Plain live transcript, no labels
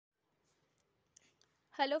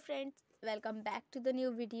Hello friends, welcome back to the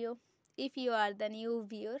new video. If you are the new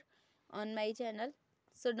viewer on my channel,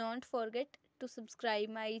 so don't forget to subscribe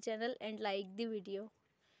my channel and like the video.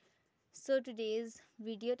 So today's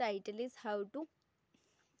video title is how to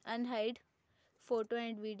unhide photo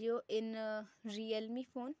and video in a realme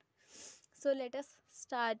phone. So let us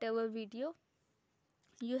start our video.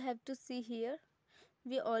 You have to see here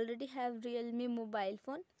we already have realme mobile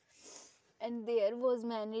phone and there was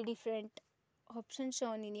many different options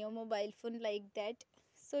shown in your mobile phone like that.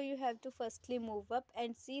 So you have to firstly move up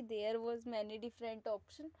and see there was many different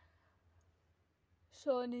options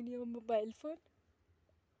shown in your mobile phone.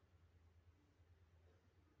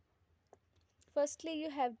 Firstly you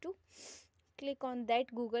have to click on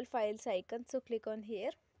that Google Files icon, so click on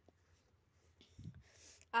here.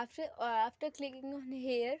 After clicking on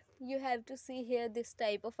here, you have to see here this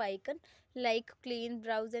type of icon like clean,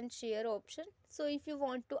 browse and share option. So if you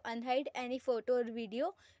want to unhide any photo or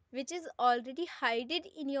video which is already hidden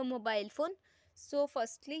in your mobile phone, so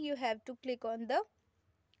firstly you have to click on the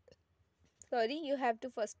you have to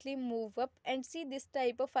firstly move up and see this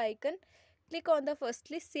type of icon. Click on the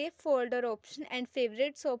firstly save folder option and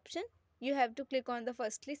favorites option. You have to click on the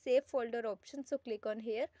firstly save folder option, so click on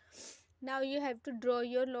here. Now you have to draw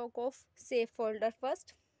your lock of save folder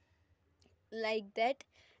first like that,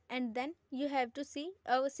 and then you have to see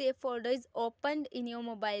our save folder is opened in your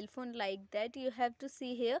mobile phone like that. You have to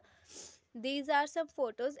see here these are some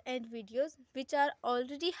photos and videos which are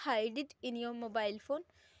already hidden in your mobile phone.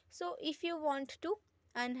 So if you want to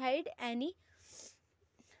unhide any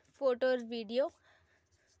photo or video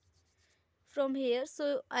from here,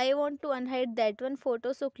 so I want to unhide that one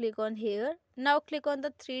photo, so click on here. Now click on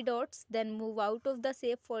the three dots, then move out of the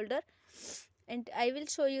save folder and I will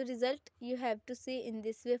show you result. You have to see in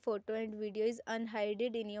this way photo and video is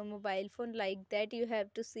unhidden in your mobile phone like that. You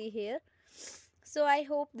have to see here. So I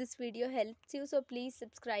hope this video helps you, so please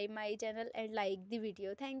subscribe my channel and like the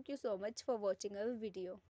video. Thank you so much for watching our video.